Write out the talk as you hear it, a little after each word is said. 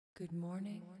Good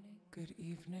morning, good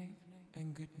evening,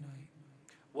 and good night.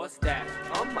 What's that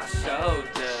on my shoulder?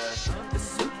 The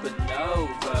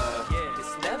supernova.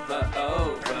 It's never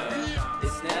over.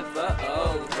 It's never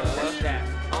over. What's that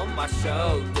on my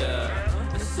shoulder?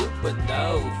 The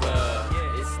supernova.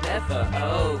 It's never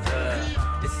over.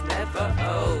 It's never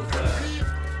over.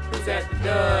 Who's at the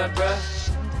door,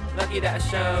 bruh? Lucky that I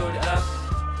showed up.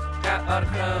 Got all the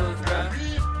clothes, bruh.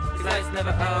 'Cause night's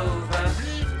never over.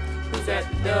 Who's at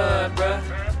the door,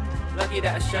 bruh? Lucky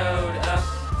that I showed up.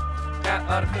 Got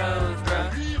all the clothes, bruh.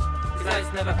 'Cause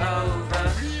night's never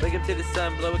over. Wake up to the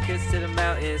sun, blow a kiss to the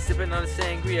mountain. Sipping on the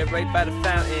sangria right by the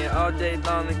fountain. All day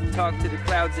long, I can talk to the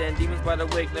clouds and demons wide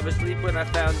awake. Never sleep when I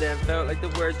found them. Felt like the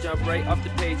words jump right off the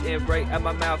page and right out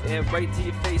my mouth and right to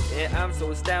your face. And I'm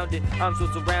so astounded, I'm so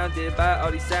surrounded by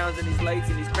all these sounds and these lights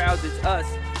and these crowds. It's us.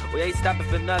 We ain't stopping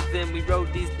for nothing. We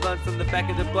rode these blunts on the back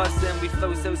of the bus and we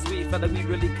flow so sweet, felt like we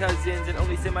really cousins. And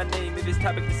only say my name if it's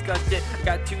topic discussion. I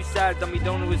got two sides on me,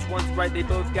 don't know which one's right. They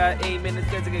both got aim and it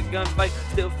sounds like a gunfight.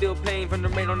 Still feel pain from the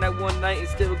rain on that one night and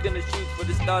still gonna shoot for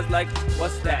the stars like,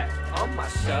 what's that on my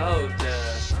shoulder?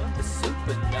 The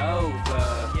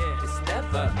supernova. It's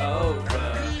never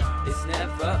over. It's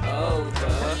never over.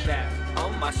 What's that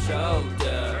on my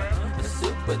shoulder? The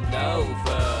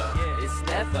supernova. It's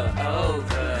never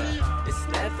over. It's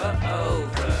never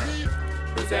over.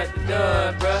 Who's at the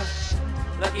door, bruh?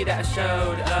 Lucky that I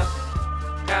showed up.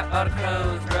 Got all the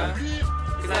clothes, bruh.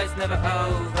 'Cause night's never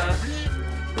over.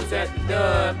 Who's at the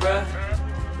door, bruh?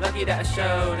 Lucky that I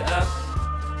showed up.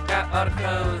 Got all the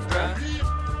clothes, bruh.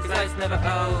 'Cause night's never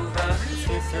over. It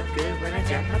feels so good when I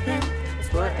drop my pen.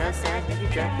 It's war outside if you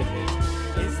drop it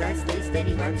in. Inside stay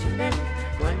steady watching them.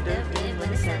 Wondering when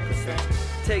the sun will set.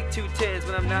 Take 2 10s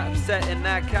when I'm not upset. And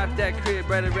I copped that crib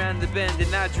right around the bend.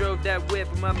 And I drove that whip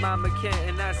with my mama can't.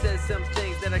 And I said some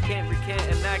things that I can't recant.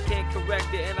 And I can't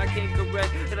correct it and I can't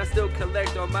correct. And I still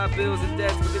collect all my bills and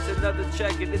debts. But it's another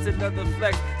check and it's another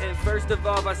flex. And first of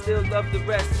all, I still love the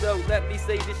rest. So let me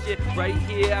say this shit right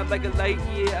here. I'm like a light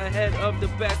year ahead of the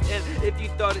best. And if you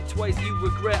thought it twice, you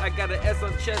regret. I got an S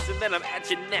on chest and then I'm at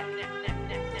your neck.